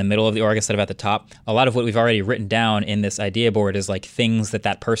like being in the middle of the org instead of at the top. A lot of what we've already written down in this idea board is like things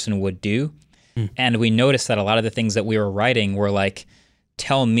that person would do. And we noticed that a lot of the things that we were writing were like,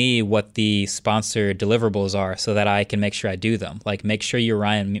 tell me what the sponsor deliverables are so that I can make sure I do them. Like make sure you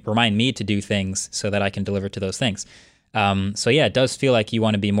remind me to do things so that I can deliver to those things. So yeah, it does feel like you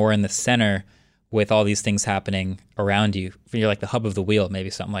want to be more in the center with all these things happening around you. You're like the hub of the wheel, maybe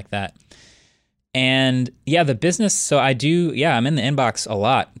something like that. And yeah, the business, so I'm in the inbox a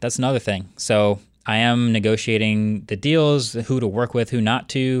lot. That's another thing. So I am negotiating the deals, who to work with, who not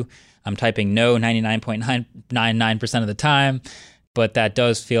to. I'm typing no 99.999% of the time, but that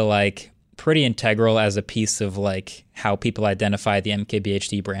does feel like pretty integral as a piece of like how people identify the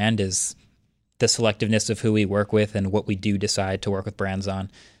MKBHD brand is the selectiveness of who we work with and what we do decide to work with brands on.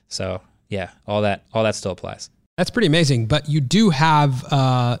 So yeah, all that still applies. That's pretty amazing. But you do have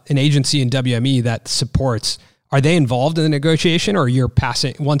an agency in WME that supports. Are they involved in the negotiation, or you're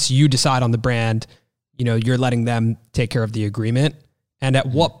passing once you decide on the brand, you're letting them take care of the agreement? And at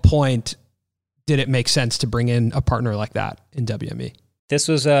what point did it make sense to bring in a partner like that in WME? This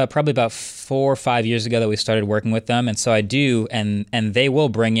was probably about 4 or 5 years ago that we started working with them. And so I do, and they will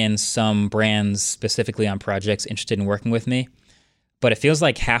bring in some brands specifically on projects interested in working with me. But it feels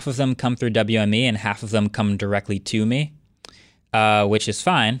like half of them come through WME and half of them come directly to me, which is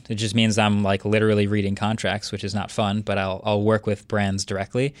fine. It just means I'm like literally reading contracts, which is not fun, but I'll work with brands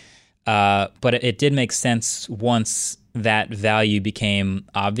directly. But it did make sense once that value became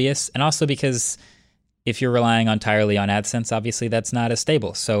obvious. And also because if you're relying entirely on AdSense, obviously that's not as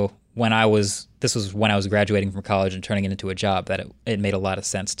stable. So this was when I was graduating from college and turning it into a job, that it made a lot of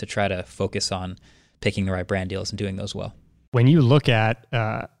sense to try to focus on picking the right brand deals and doing those well. When you look at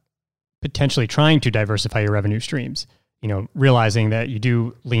potentially trying to diversify your revenue streams, realizing that you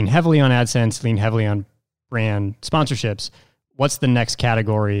do lean heavily on AdSense, lean heavily on brand sponsorships, what's the next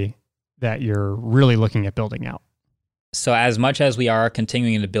category that you're really looking at building out? So as much as we are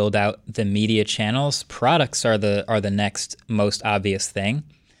continuing to build out the media channels, products are the next most obvious thing.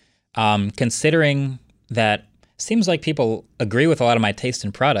 Considering that seems like people agree with a lot of my taste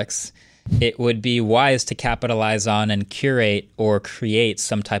in products, it would be wise to capitalize on and curate or create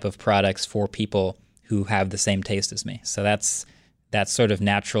some type of products for people who have the same taste as me. So that's sort of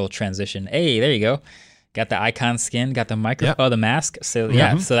natural transition. Hey, there you go. Got the icon skin, got the microphone, the mask. So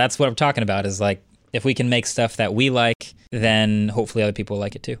yeah, so that's what I'm talking about is like, if we can make stuff that we like, then hopefully other people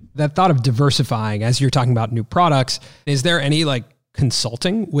like it too. That thought of diversifying, as you're talking about new products, is there any like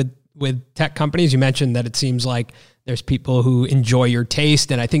consulting with tech companies? You mentioned that it seems like there's people who enjoy your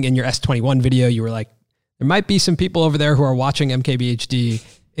taste. And I think in your S21 video, you were like, there might be some people over there who are watching MKBHD.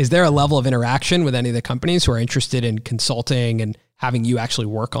 Is there a level of interaction with any of the companies who are interested in consulting and having you actually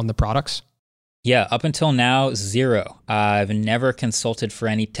work on the products? Yeah, up until now, zero. I've never consulted for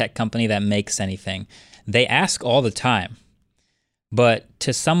any tech company that makes anything. They ask all the time. But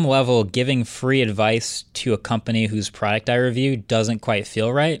to some level, giving free advice to a company whose product I review doesn't quite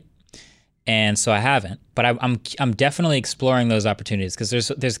feel right. And so I haven't. But I'm definitely exploring those opportunities because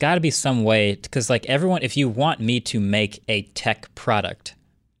there's got to be some way, because like everyone, if you want me to make a tech product,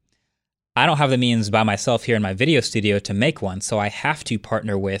 I don't have the means by myself here in my video studio to make one. So I have to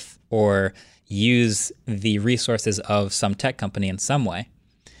partner with or use the resources of some tech company in some way.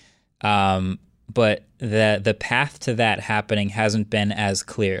 But the path to that happening hasn't been as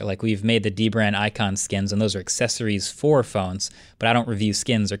clear. Like we've made the D-brand icon skins, and those are accessories for phones, but I don't review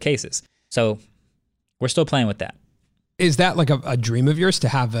skins or cases. So we're still playing with that. Is that like a dream of yours to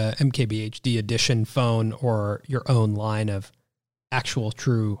have a MKBHD edition phone or your own line of actual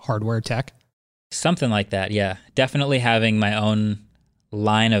true hardware tech? Something like that, yeah. Definitely having my own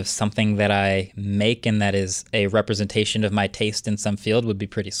line of something that I make and that is a representation of my taste in some field would be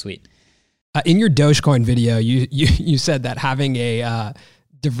pretty sweet. In your Dogecoin video, you said that having a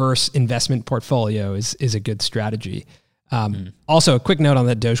diverse investment portfolio is a good strategy. Also, a quick note on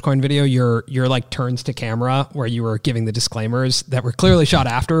that Dogecoin video, your like turns to camera where you were giving the disclaimers that were clearly shot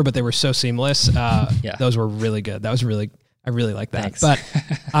after, but they were so seamless. Yeah. Those were really good. I really like that. Thanks. But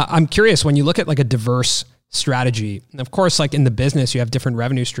I'm curious, when you look at like a diverse strategy, and of course, like in the business, you have different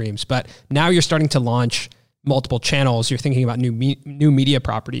revenue streams, but now you're starting to launch multiple channels. You're thinking about new media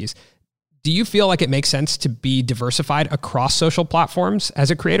properties. Do you feel like it makes sense to be diversified across social platforms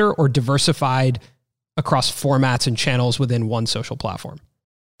as a creator, or diversified across formats and channels within one social platform?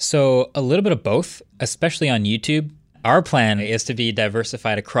 So a little bit of both, especially on YouTube. Our plan is to be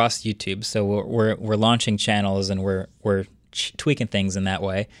diversified across YouTube. So we're launching channels and we're tweaking things in that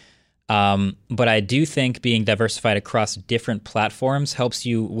way. But I do think being diversified across different platforms helps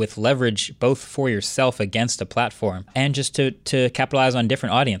you with leverage both for yourself against a platform and just to capitalize on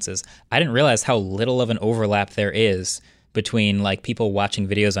different audiences. I didn't realize how little of an overlap there is between like people watching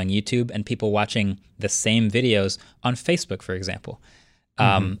videos on YouTube and people watching the same videos on Facebook, for example.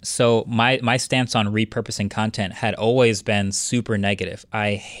 So my stance on repurposing content had always been super negative.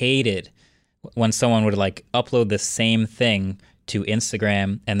 I hated when someone would like upload the same thing to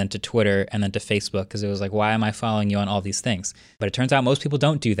Instagram and then to Twitter and then to Facebook, because it was like, why am I following you on all these things? But it turns out most people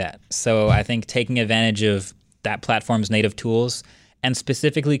don't do that. So I think taking advantage of that platform's native tools and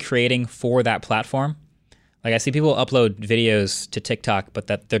specifically creating for that platform. Like I see people upload videos to TikTok, but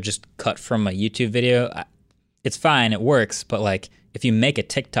that they're just cut from a YouTube video. It's fine, it works, but like if you make a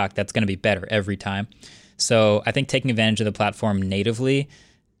TikTok, that's going to be better every time. So I think taking advantage of the platform natively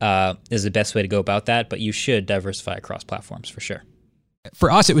is the best way to go about that, but you should diversify across platforms for sure.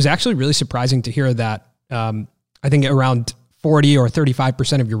 For us, it was actually really surprising to hear that I think around 40 or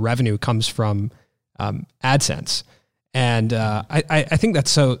 35% of your revenue comes from AdSense. And I think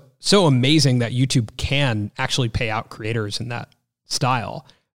that's so amazing that YouTube can actually pay out creators in that style.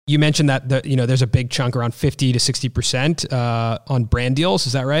 You mentioned that there's a big chunk, around 50 to 60% on brand deals.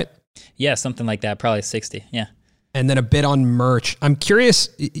 Is that right? Yeah, something like that. Probably 60. Yeah. And then a bit on merch. I'm curious,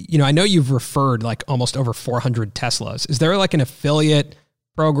 I know you've referred like almost over 400 Teslas. Is there like an affiliate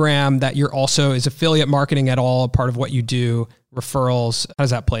program that is affiliate marketing at all a part of what you do? Referrals? How does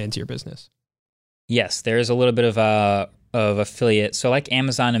that play into your business? Yes, there's a little bit of affiliate. So like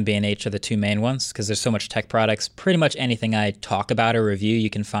Amazon and B&H are the two main ones because there's so much tech products. Pretty much anything I talk about or review, you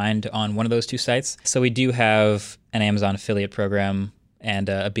can find on one of those two sites. So we do have an Amazon affiliate program and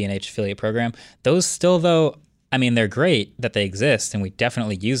a B&H affiliate program. Those still, though, I mean, they're great that they exist and we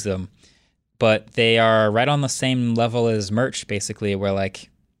definitely use them, but they are right on the same level as merch, basically, where like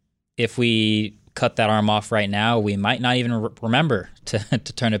if we cut that arm off right now, we might not even remember to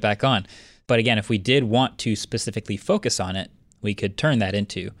turn it back on. But again, if we did want to specifically focus on it, we could turn that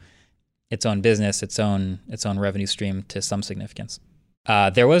into its own business, its own revenue stream to some significance.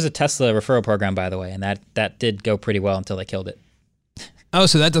 There was a Tesla referral program, by the way, and that did go pretty well until they killed it. Oh,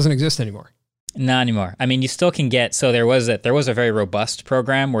 so that doesn't exist anymore? Not anymore. I mean, you still can get. So there was a very robust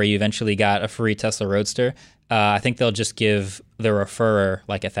program where you eventually got a free Tesla Roadster. I think they'll just give the referrer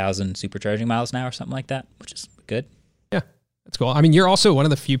like 1,000 supercharging miles now or something like that, which is good. Yeah, that's cool. I mean, you're also one of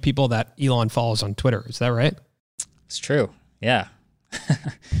the few people that Elon follows on Twitter. Is that right? It's true. Yeah.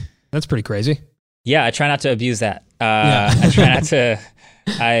 That's pretty crazy. Yeah, I try not to abuse that. I try not to.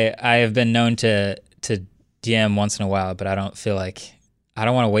 I have been known to DM once in a while, but I don't feel like. I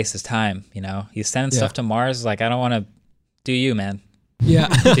don't want to waste his time, He's sending stuff to Mars. Like, I don't want to do you, man. Yeah.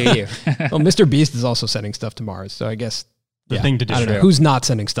 Do you? Well, Mr. Beast is also sending stuff to Mars. So I guess the thing to do. I don't know. Who's not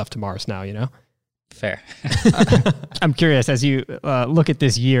sending stuff to Mars now, Fair. I'm curious, as you look at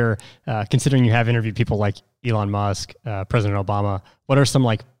this year, considering you have interviewed people like Elon Musk, President Obama, what are some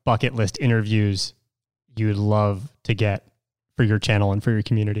like bucket list interviews you'd love to get for your channel and for your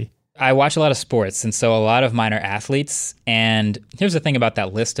community? I watch a lot of sports, and so a lot of mine are athletes. And here's the thing about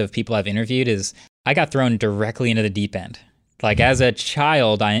that list of people I've interviewed is I got thrown directly into the deep end. Like as a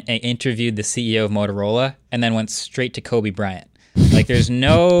child, I interviewed the CEO of Motorola and then went straight to Kobe Bryant. Like there's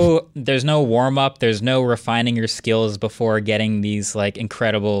no warm up, there's no refining your skills before getting these like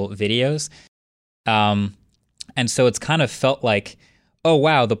incredible videos. And so it's kind of felt like, oh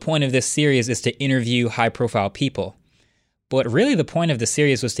wow, the point of this series is to interview high profile people. But really the point of the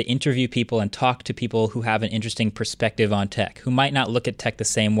series was to interview people and talk to people who have an interesting perspective on tech, who might not look at tech the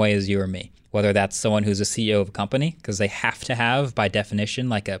same way as you or me, whether that's someone who's a CEO of a company, because they have to have, by definition,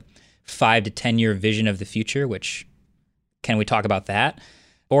 like a 5 to 10 year vision of the future, which, can we talk about that?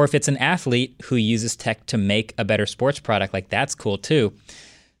 Or if it's an athlete who uses tech to make a better sports product, like that's cool too.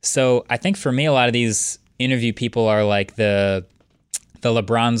 So I think for me, a lot of these interview people are like the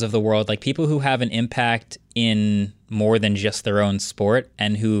LeBrons of the world, like people who have an impact in more than just their own sport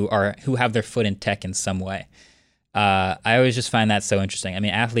and who have their foot in tech in some way. I always just find that so interesting. I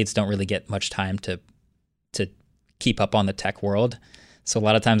mean, athletes don't really get much time to keep up on the tech world. So a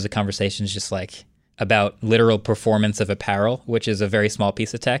lot of times the conversation is just like about literal performance of apparel, which is a very small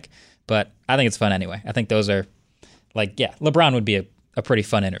piece of tech. But I think it's fun anyway. I think those are like, yeah, LeBron would be a pretty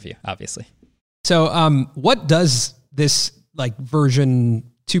fun interview, obviously. So what does this like version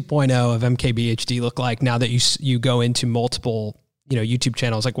 2.0 of MKBHD look like now that you go into multiple YouTube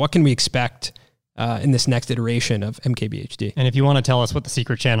channels? Like what can we expect in this next iteration of MKBHD? And if you want to tell us what the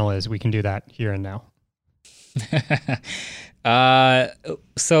secret channel is, we can do that here and now.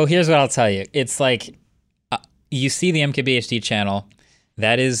 So here's what I'll tell you. It's like you see the MKBHD channel,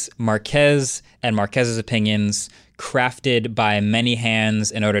 that is Marquez and Marquez's opinions crafted by many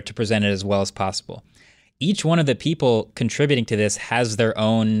hands in order to present it as well as possible. Each one of the people contributing to this has their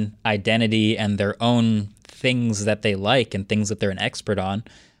own identity and their own things that they like and things that they're an expert on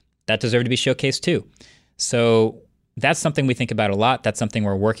that deserve to be showcased too. So that's something we think about a lot. That's something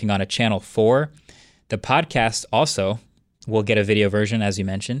we're working on a channel for. The podcast also will get a video version, as you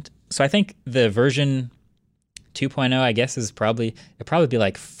mentioned. So I think the version 2.0, I guess, it'd probably be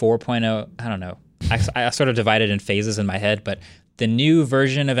like 4.0. I don't know. I sort of divided in phases in my head, but the new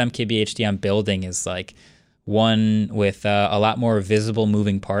version of MKBHD I'm building is like one with a lot more visible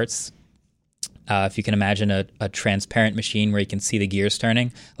moving parts. If you can imagine a transparent machine where you can see the gears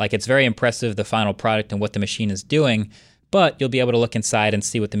turning, like it's very impressive, the final product and what the machine is doing, but you'll be able to look inside and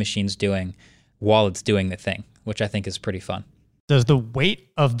see what the machine's doing while it's doing the thing, which I think is pretty fun. Does the weight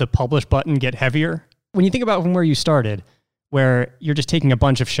of the publish button get heavier? When you think about from where you started, where you're just taking a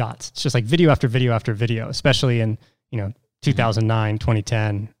bunch of shots, it's just like video after video after video, especially in 2009,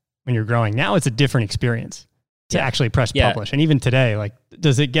 2010, when you're growing. Now it's a different experience to actually press publish. And even today, like,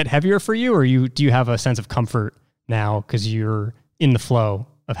 does it get heavier for you, or do you have a sense of comfort now because you're in the flow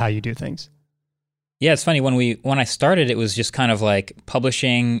of how you do things? Yeah, it's funny. When I started, it was just kind of like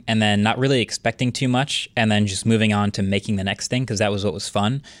publishing and then not really expecting too much and then just moving on to making the next thing because that was what was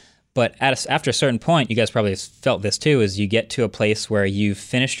fun. But after a certain point, you guys probably felt this too, is you get to a place where you've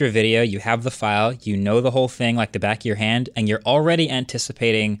finished your video, you have the file, you know the whole thing like the back of your hand, and you're already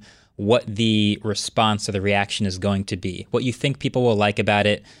anticipating what the response or the reaction is going to be, what you think people will like about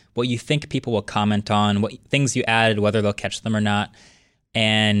it, what you think people will comment on, what things you added, whether they'll catch them or not.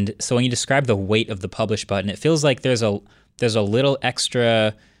 And so when you describe the weight of the publish button, it feels like there's a little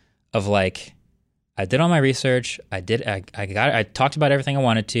extra of like, I did all my research, I talked about everything I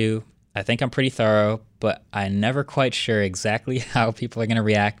wanted to, I think I'm pretty thorough, but I'm never quite sure exactly how people are going to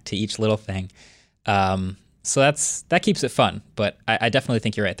react to each little thing. So that keeps it fun, but I definitely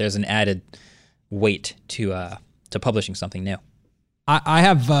think you're right. There's an added weight to publishing something new. I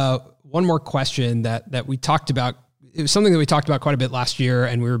have one more question that we talked about. It was something that we talked about quite a bit last year,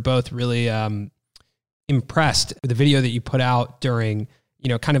 and we were both really impressed with the video that you put out during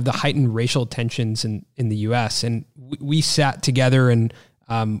kind of the heightened racial tensions in the U.S. And we sat together and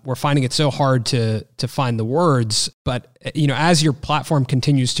we're finding it so hard to find the words. But as your platform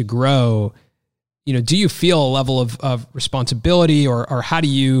continues to grow, do you feel a level of responsibility, or how do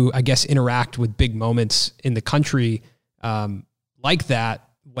you, I guess, interact with big moments in the country like that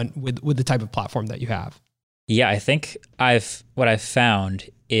with the type of platform that you have? Yeah, I think what I've found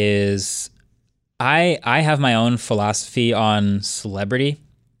is I have my own philosophy on celebrity,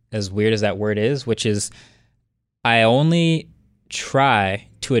 as weird as that word is, which is I only try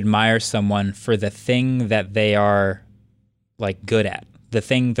to admire someone for the thing that they are like good at,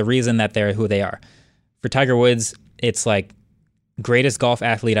 the reason that they're who they are. For Tiger Woods, it's like greatest golf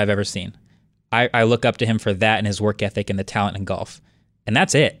athlete I've ever seen. I look up to him for that and his work ethic and the talent in golf. And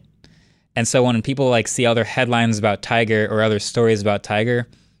that's it. And so when people like see other headlines about Tiger or other stories about Tiger,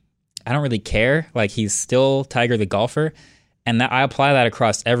 I don't really care. Like, he's still Tiger the golfer. And I apply that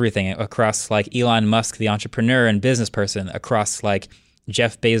across everything, across like Elon Musk, the entrepreneur and business person, across like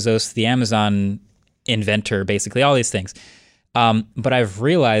Jeff Bezos, the Amazon inventor, basically all these things. But I've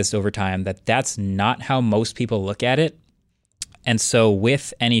realized over time that that's not how most people look at it. And so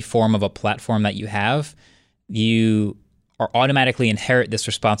with any form of a platform that you have, you are automatically inherit this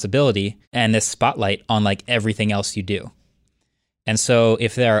responsibility and this spotlight on like everything else you do. And so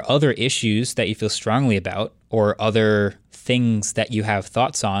if there are other issues that you feel strongly about or other things that you have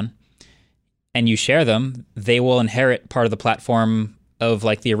thoughts on and you share them, they will inherit part of the platform of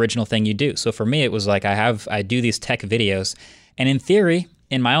like the original thing you do. So for me, it was like I do these tech videos, and in theory,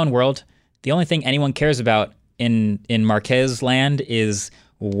 in my own world, the only thing anyone cares about in Marquez land is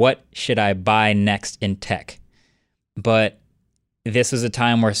what should I buy next in tech. But this is a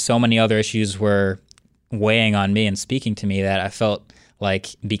time where so many other issues were weighing on me and speaking to me that I felt like,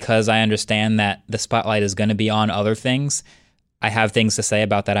 because I understand that the spotlight is going to be on other things, I have things to say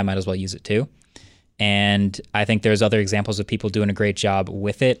about that. I might as well use it too. And I think there's other examples of people doing a great job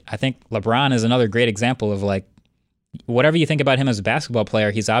with it. I think LeBron is another great example of like, whatever you think about him as a basketball player,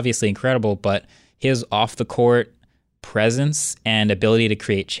 he's obviously incredible, but his off the court presence and ability to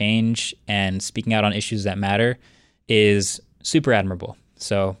create change and speaking out on issues that matter is super admirable.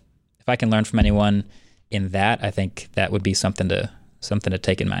 So if I can learn from anyone in that, I think that would be something to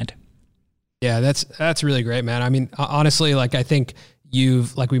take in mind. Yeah, that's really great, man. I mean, honestly, like I think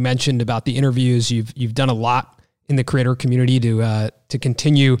like we mentioned about the interviews, you've done a lot in the creator community to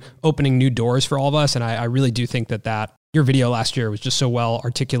continue opening new doors for all of us. And I really do think that your video last year was just so well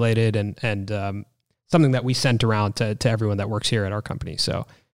articulated and something that we sent around to everyone that works here at our company. So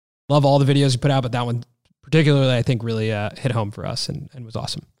love all the videos you put out, but that one particularly, I think really hit home for us and was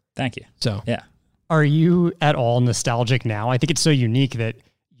awesome. Thank you. So yeah. Are you at all nostalgic now? I think it's so unique that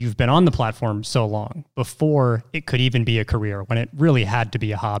you've been on the platform so long before it could even be a career, when it really had to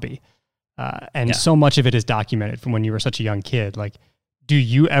be a hobby. So much of it is documented from when you were such a young kid. Like, do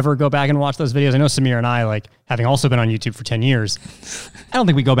you ever go back and watch those videos? I know Samir and I, like, having also been on YouTube for 10 years, I don't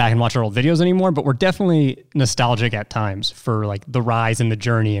think we go back and watch our old videos anymore, but we're definitely nostalgic at times for like the rise and the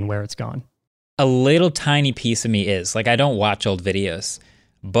journey and where it's gone. A little tiny piece of me is like, I don't watch old videos,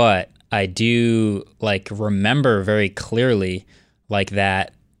 but I do like remember very clearly like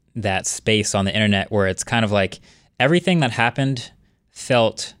that space on the internet where it's kind of like everything that happened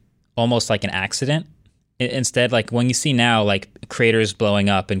felt almost like an accident. Instead, like when you see now, like creators blowing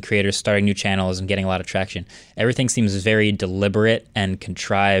up and creators starting new channels and getting a lot of traction, everything seems very deliberate and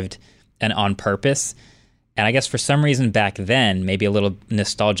contrived and on purpose. And I guess for some reason back then, maybe a little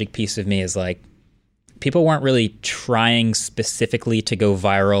nostalgic piece of me is like, people weren't really trying specifically to go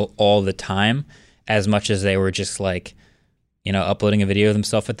viral all the time as much as they were just like, you know, uploading a video of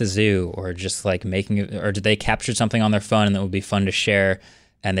themselves at the zoo, or just like or did they capture something on their phone and that would be fun to share,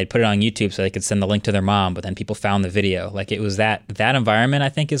 and they'd put it on YouTube so they could send the link to their mom, but then people found the video. Like, it was that environment, I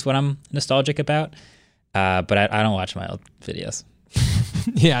think, is what I'm nostalgic about. But I don't watch my old videos.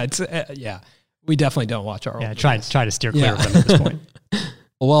 Yeah, it's we definitely don't watch our old videos. Try to steer clear of them at this point.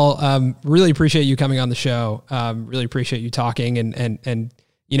 Well, really appreciate you coming on the show. Really appreciate you talking and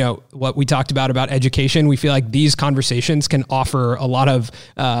you know, what we talked about education. We feel like these conversations can offer a lot of,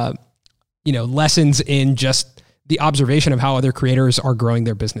 you know, lessons in just the observation of how other creators are growing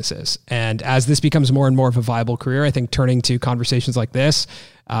their businesses. And as this becomes more and more of a viable career, I think turning to conversations like this,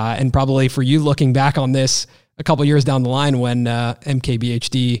 and probably for you looking back on this a couple of years down the line when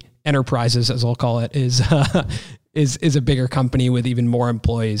MKBHD Enterprises, as I'll call it, is a bigger company with even more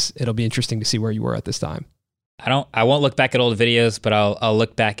employees, it'll be interesting to see where you were at this time. I won't look back at old videos, but I'll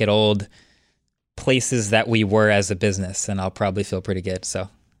look back at old places that we were as a business, and I'll probably feel pretty good. So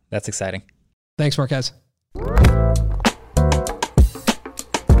that's exciting. Thanks, Marquez.